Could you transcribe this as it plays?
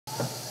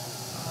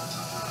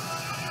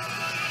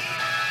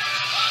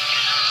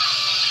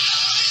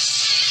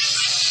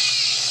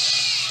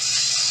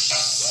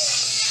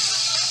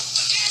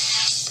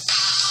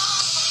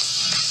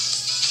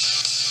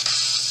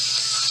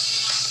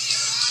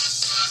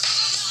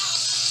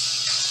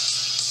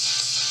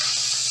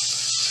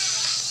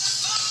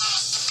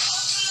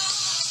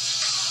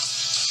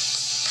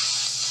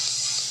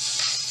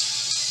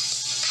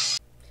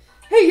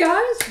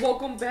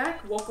welcome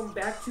back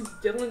to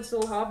Dylan's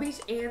Little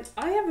Hobbies, and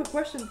I have a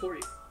question for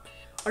you.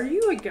 Are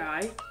you a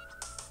guy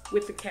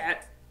with a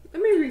cat?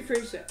 Let me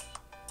rephrase that.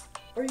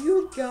 Are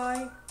you a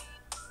guy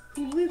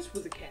who lives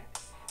with a cat?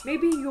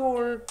 Maybe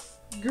your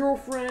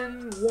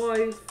girlfriend,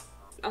 wife,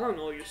 I don't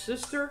know, your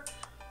sister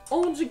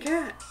owns a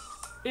cat,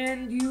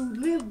 and you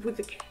live with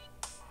a cat.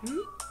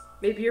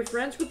 Maybe you're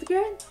friends with the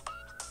cat?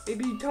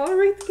 Maybe you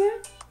tolerate the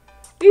cat?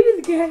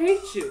 Maybe the cat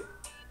hates you.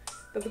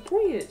 But the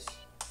point is,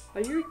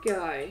 are you a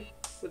guy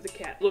with a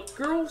cat? Look,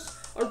 girls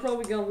are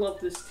probably gonna love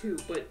this too,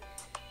 but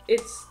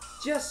it's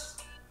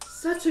just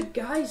such a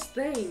guy's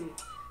thing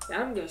that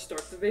I'm gonna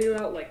start the video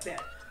out like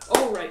that.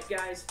 Alright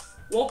guys,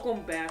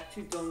 welcome back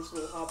to Dylan's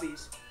Little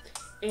Hobbies.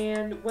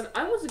 And when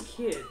I was a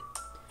kid,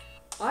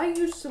 I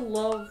used to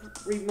love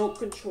remote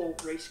control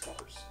race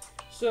cars.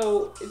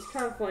 So it's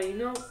kind of funny, you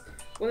know,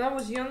 when I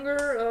was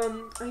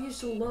younger, I used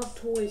to love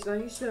toys. I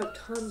used to have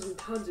tons and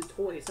tons of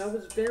toys. I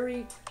was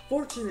very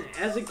fortunate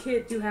as a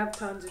kid to have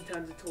tons and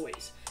tons of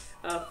toys.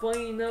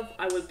 Funny enough,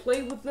 I would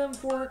play with them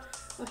for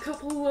a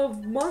couple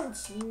of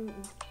months,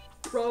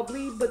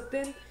 probably, but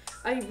then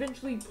I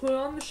eventually put it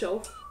on the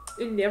shelf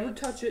and never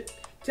touch it,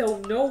 tell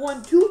no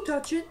one to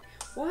touch it.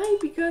 Why?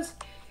 Because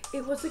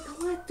it was a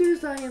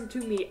collector's item to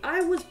me.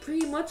 I was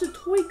pretty much a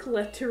toy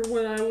collector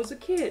when I was a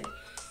kid.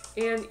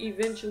 And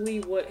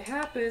eventually what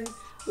happened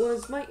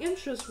was my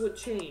interests would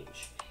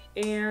change.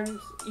 And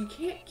you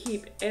can't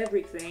keep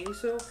everything,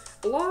 so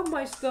a lot of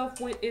my stuff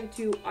went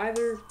into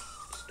either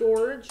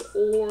storage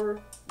or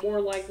more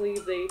likely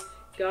they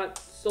got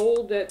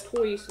sold at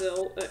toy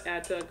sale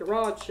at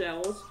garage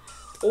sales,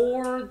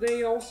 or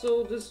they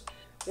also just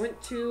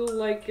went to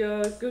like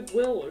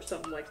Goodwill or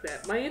something like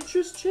that. My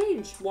interests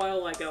changed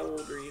while I got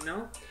older, you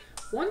know.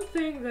 One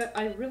thing that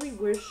I really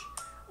wish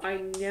I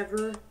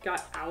never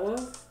got out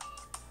of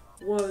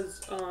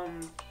was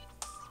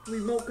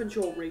remote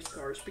control race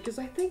cars, because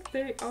I think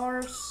they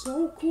are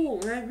so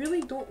cool, and I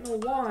really don't know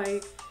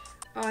why.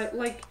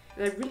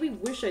 And I really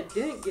wish I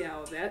didn't get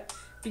out of that,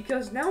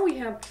 because now we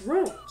have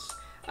drones.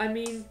 I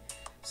mean,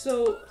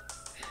 so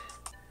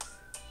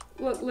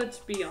let's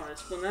be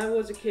honest. When I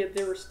was a kid,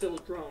 there were still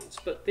drones,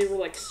 but they were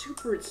like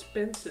super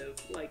expensive.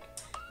 Like,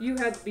 you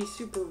had to be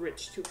super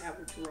rich to have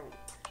a drone,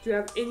 to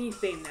have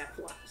anything that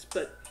flies.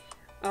 But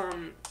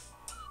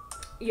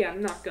yeah,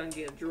 I'm not gonna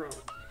get a drone.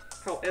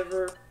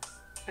 However,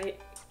 I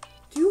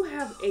do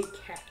have a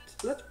cat.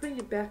 Let's bring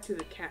it back to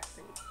the cat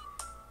thing.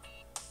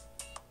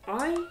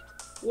 I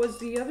was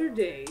the other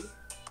day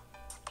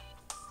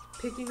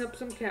picking up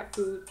some cat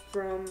food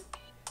from,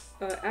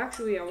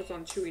 actually I was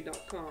on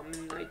Chewy.com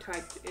and I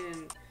typed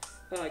in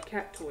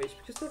cat toys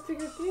because I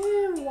figured,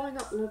 yeah, why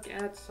not look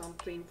at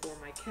something for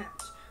my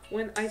cats?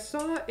 When I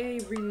saw a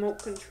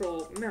remote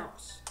control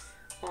mouse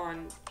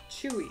on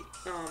Chewy,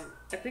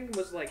 I think it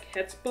was like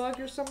Hetzbug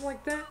or something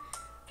like that.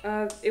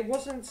 It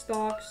wasn't in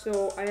stock,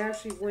 so I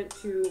actually went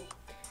to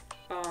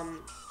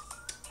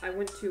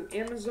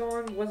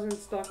Amazon. Wasn't in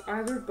stock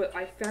either, but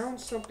I found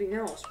something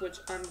else, which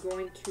I'm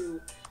going to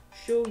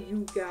show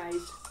you guys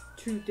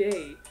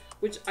today,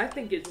 which I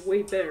think is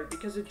way better,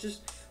 because it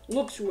just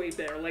looks way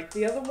better. Like,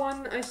 the other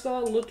one I saw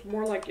looked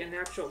more like an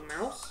actual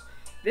mouse.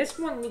 This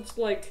one looks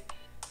like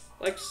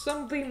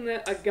something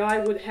that a guy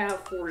would have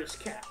for his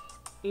cat.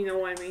 You know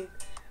what I mean?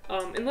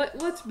 And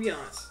let's be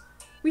honest.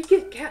 We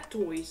get cat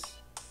toys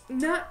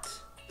not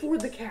for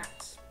the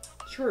cats.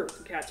 Sure,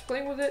 the cats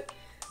play with it,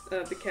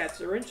 the cats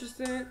are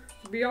interested in it.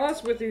 To be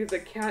honest with you, the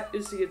cat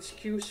is the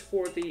excuse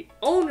for the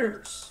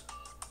owners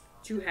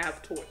to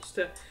have toys,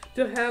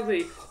 to have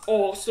a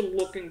awesome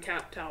looking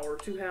cat tower,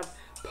 to have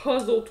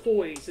puzzle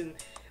toys, and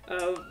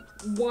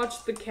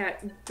watch the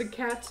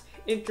cat's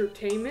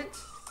entertainment.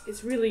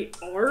 It's really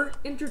our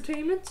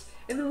entertainment,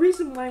 and the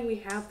reason why we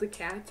have the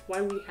cats,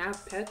 why we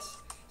have pets,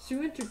 is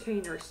to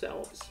entertain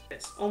ourselves.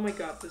 Yes. Oh my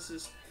god, this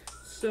is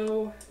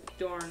so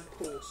darn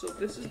cool. So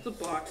this is the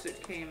box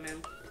it came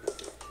in.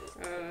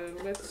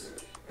 Let's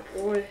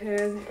go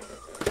ahead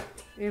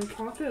and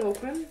pop it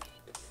open.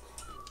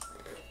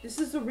 This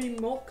is a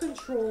remote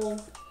control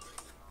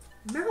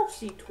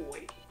mousey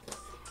toy.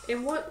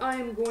 And what I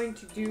am going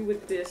to do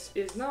with this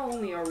is, not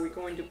only are we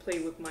going to play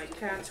with my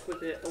cats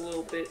with it a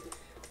little bit,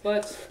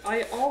 but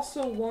I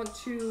also want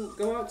to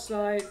go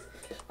outside,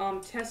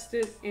 test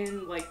it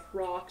in like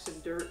rocks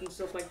and dirt and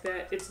stuff like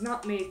that. It's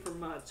not made for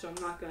mud, so I'm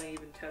not going to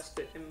even test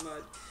it in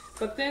mud.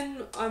 But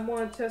then I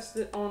want to test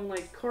it on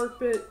like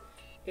carpet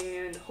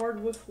and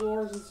hardwood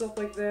floors and stuff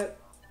like that,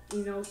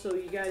 you know, so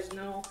you guys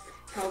know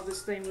how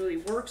this thing really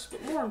works.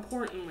 But more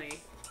importantly,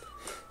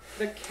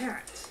 the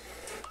cat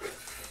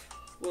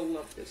will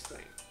love this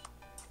thing.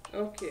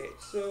 Okay,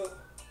 so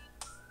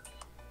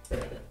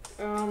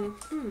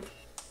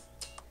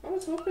I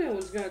was hoping it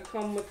was going to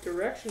come with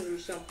directions or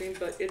something,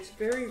 but it's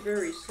very,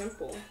 very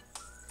simple.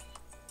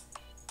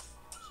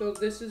 So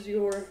this is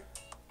your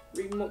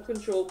remote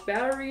control.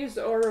 Batteries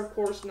are, of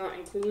course, not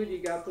included. You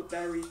gotta put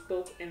batteries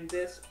both in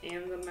this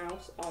and the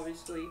mouse,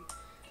 obviously.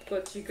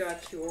 But you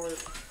got your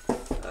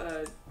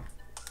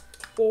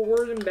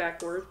forward and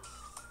backward.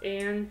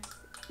 And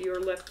your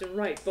left and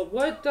right. But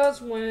what it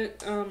does when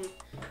it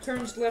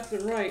turns left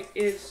and right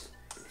is,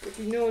 if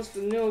you notice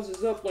the nose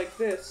is up like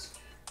this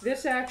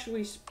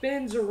actually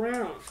spins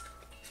around.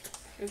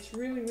 It's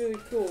really, really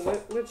cool.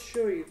 Let's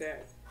show you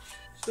that.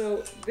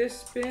 So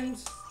this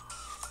spins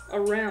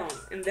around,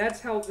 and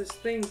that's how this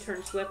thing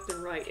turns left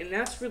and right. And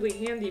that's really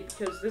handy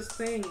because this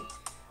thing,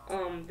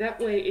 that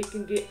way it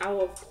can get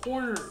out of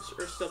corners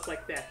or stuff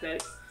like that.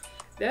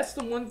 That's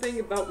the one thing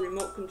about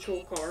remote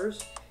control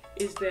cars,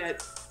 is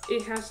that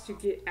it has to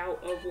get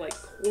out of like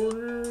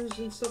corners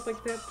and stuff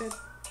like that.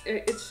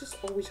 It's just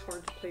always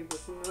hard to play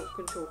with remote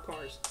control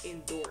cars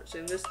indoors,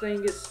 and this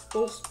thing is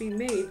supposed to be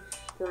made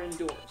for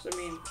indoors. I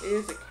mean, it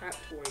is a cat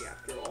toy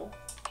after all.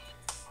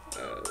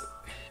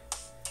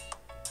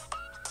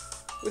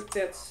 With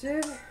that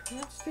said,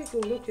 let's take a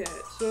look at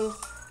it. So,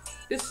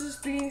 this is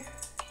the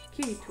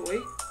key toy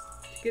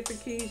to get the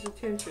key's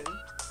attention.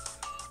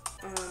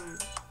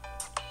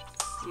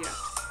 Yeah.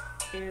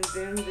 And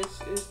then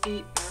this is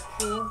the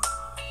actual.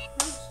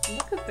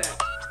 Look at that.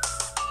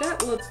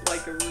 That looks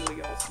like a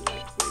really awesome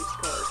like race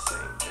car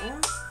thing,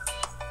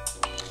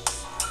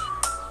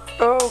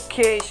 huh?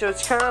 Okay, so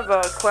it's kind of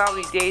a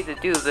cloudy day to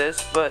do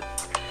this, but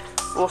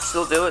we'll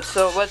still do it.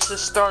 So let's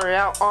just start it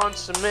out on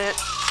cement.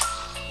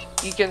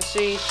 You can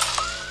see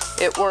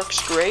it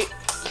works great.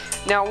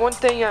 Now, one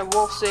thing I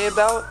will say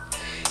about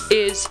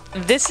is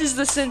this is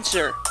the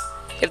sensor.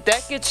 If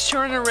that gets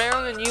turned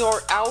around and you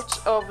are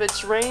out of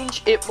its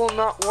range, it will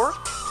not work.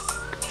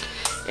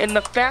 And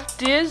the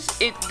fact is,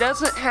 it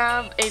doesn't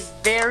have a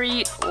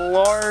very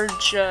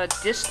large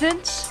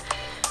distance.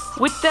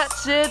 With that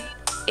said,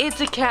 it's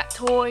a cat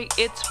toy,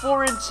 it's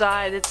for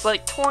inside, it's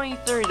like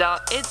 $20-30.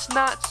 It's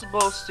not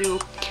supposed to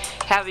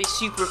have a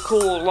super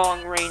cool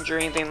long range or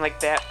anything like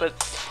that, but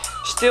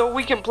still,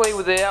 we can play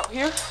with it out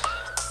here.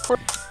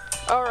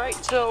 Alright,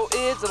 so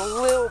it is a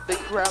little bit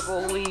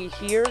gravelly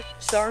here.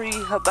 Sorry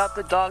about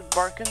the dog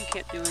barking,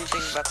 can't do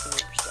anything about the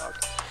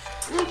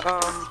neighbor's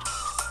dog.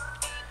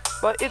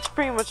 But it's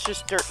pretty much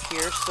just dirt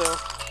here, so.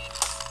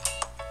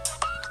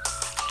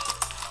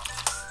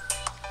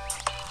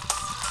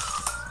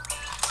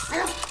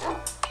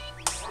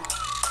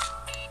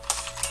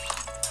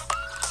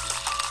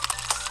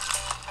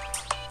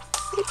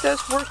 It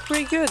does work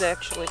pretty good,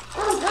 actually.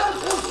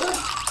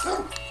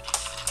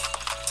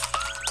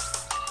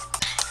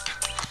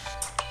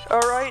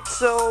 Alright,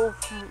 so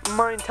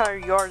my entire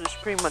yard is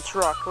pretty much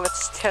rock.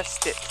 Let's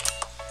test it.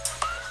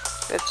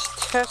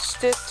 Let's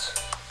test it.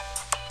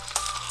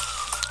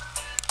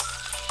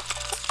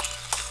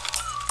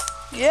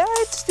 Yeah,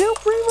 it still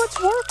pretty much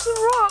works in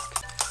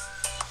rock.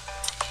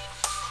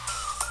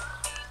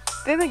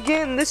 Then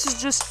again, this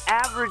is just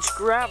average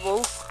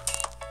gravel,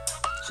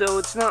 so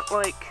it's not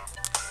like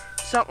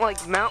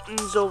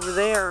mountains over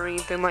there or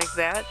anything like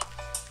that,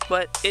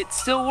 but it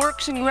still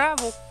works in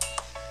gravel.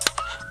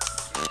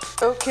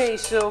 Okay,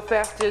 so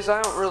fact is,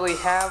 I don't really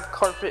have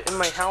carpet in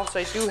my house.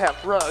 I do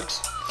have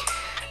rugs.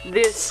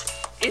 This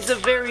is a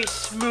very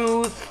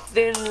smooth,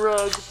 thin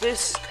rug.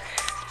 This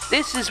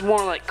is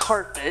more like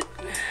carpet.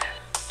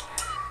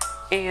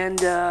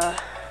 And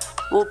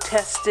we'll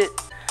test it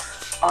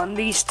on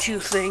these two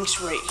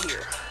things right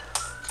here.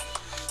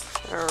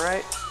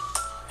 Alright.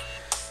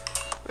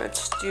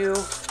 Let's do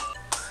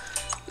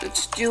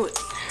it.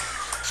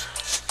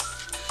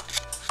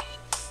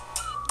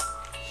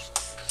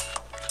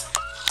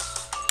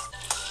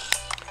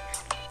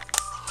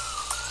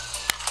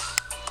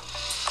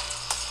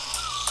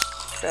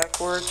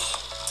 Backwards.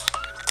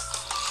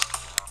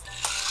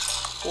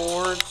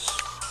 Forwards.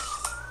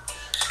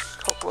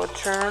 Couple of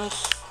turns.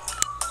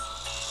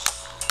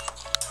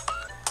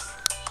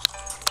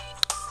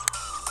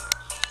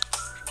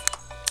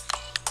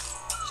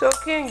 So it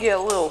can get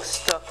a little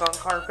stuck on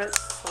carpet,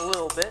 a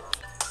little bit.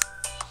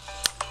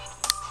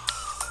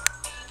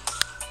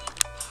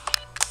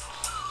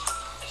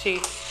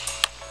 See,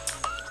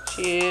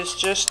 she is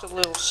just a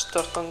little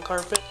stuck on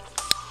carpet.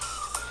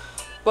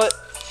 But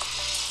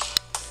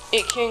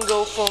it can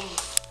go from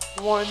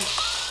one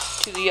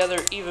to the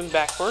other even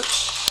backwards.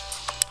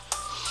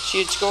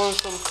 See, it's going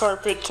from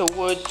carpet to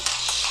wood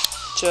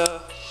to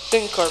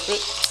thin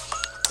carpet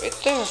right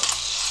there.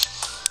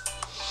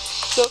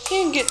 So it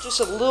can get just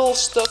a little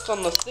stuck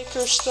on the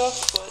thicker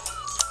stuff, but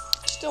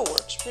it still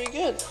works pretty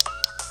good.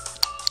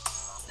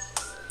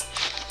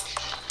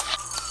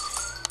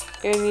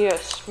 And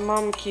yes,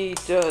 Mama Key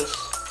does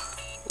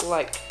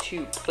like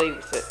to play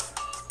with it.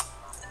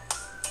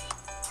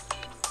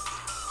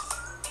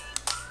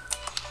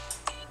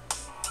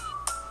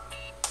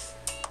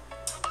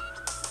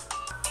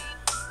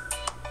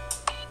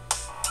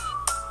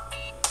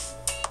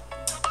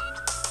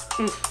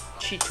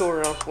 She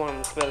tore off one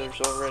of the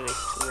feathers already.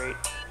 Great.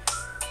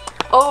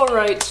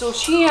 Alright, so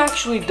she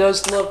actually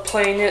does love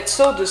playing it,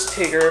 so does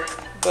Tigger.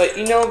 But,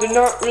 you know, they're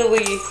not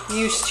really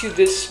used to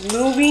this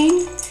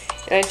moving.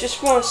 And I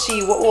just want to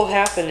see what will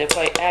happen if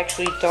I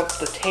actually dump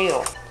the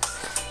tail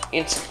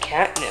in some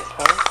catnip,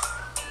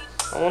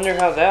 huh? I wonder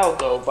how that'll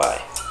go by.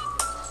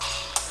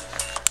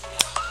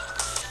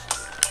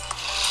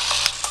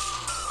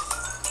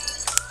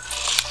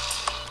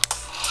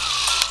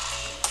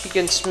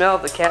 You can smell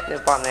the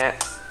catnip on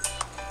that.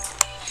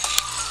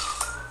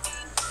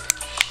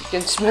 You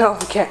can smell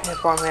the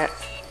catnip on that.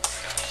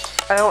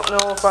 I don't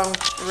know if I'm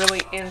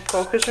really in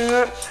focus or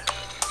not.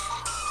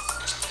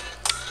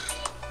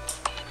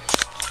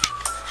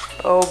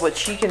 Oh, but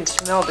she can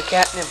smell the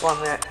catnip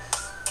on that.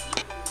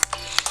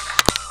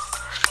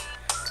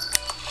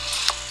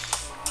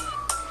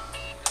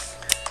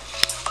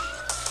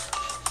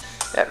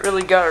 That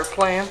really got her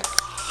planned.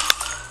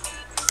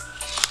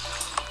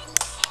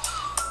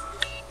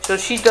 So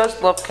she does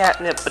love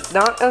catnip, but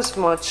not as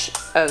much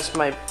as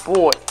my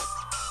boy.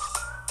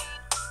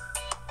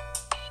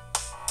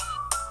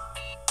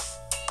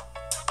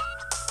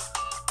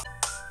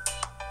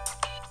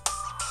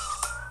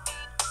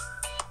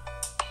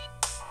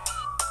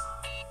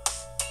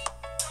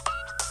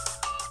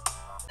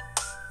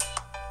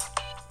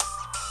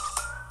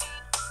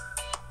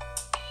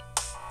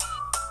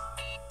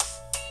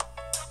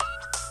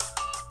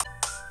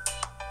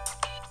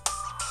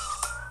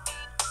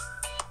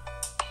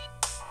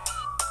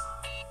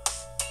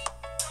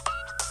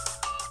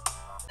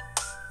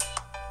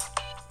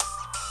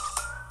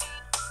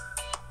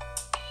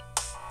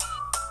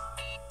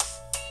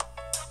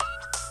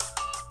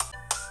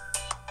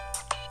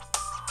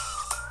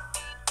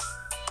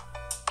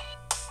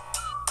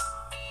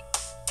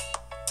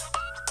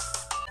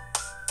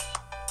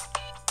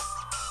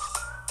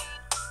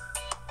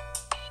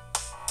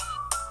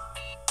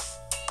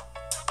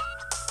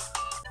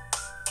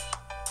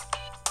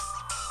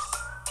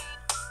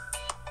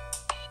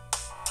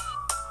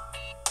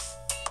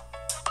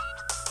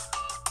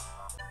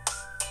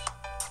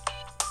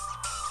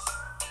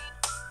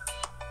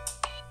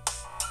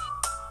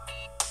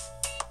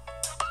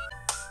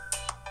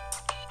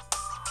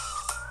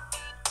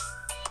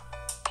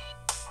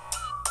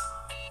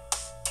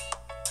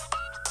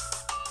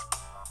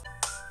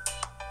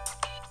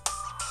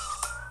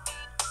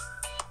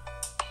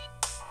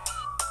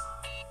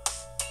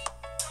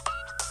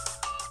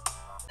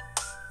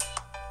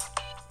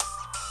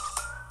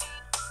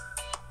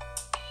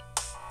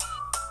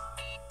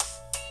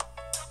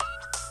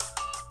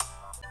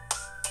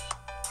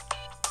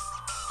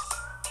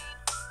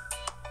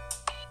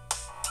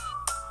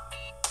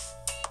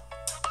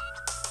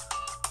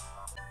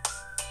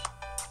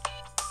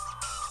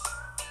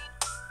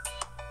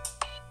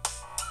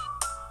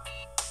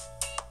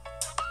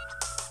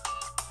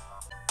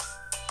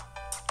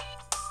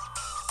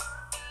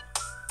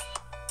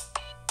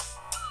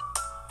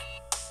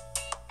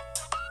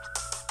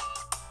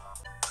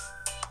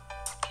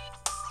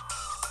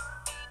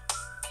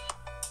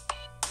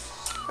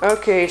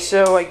 Okay,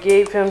 so I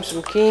gave him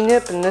some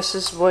catnip, and this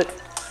is what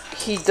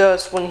he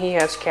does when he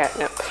has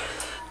catnip.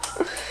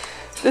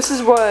 This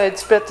is what I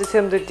expected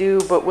him to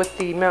do, but with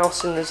the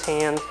mouse in his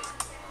hand.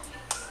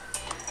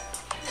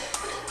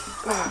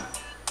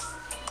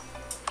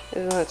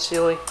 Isn't that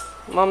silly?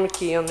 Mama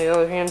Key, on the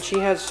other hand,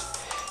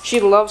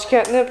 she loves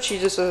catnip, she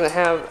just doesn't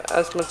have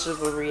as much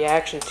of a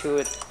reaction to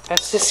it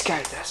as this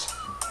guy does.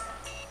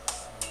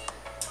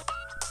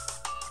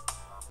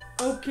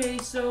 Okay,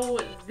 so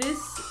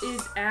this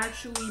is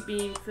actually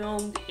being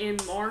filmed in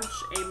March,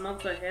 a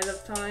month ahead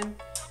of time.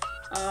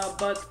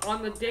 But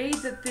on the day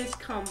that this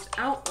comes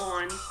out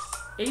on,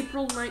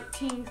 April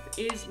 19th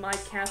is my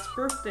cat's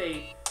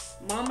birthday.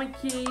 Mama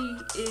Key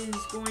is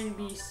going to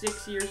be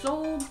 6 years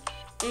old,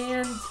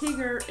 and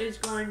Tigger is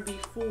going to be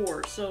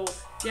 4. So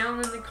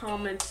down in the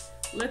comments,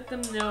 let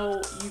them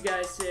know you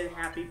guys said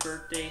happy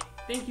birthday.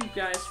 Thank you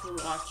guys for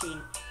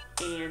watching,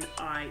 and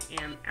I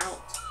am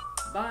out.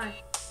 Bye.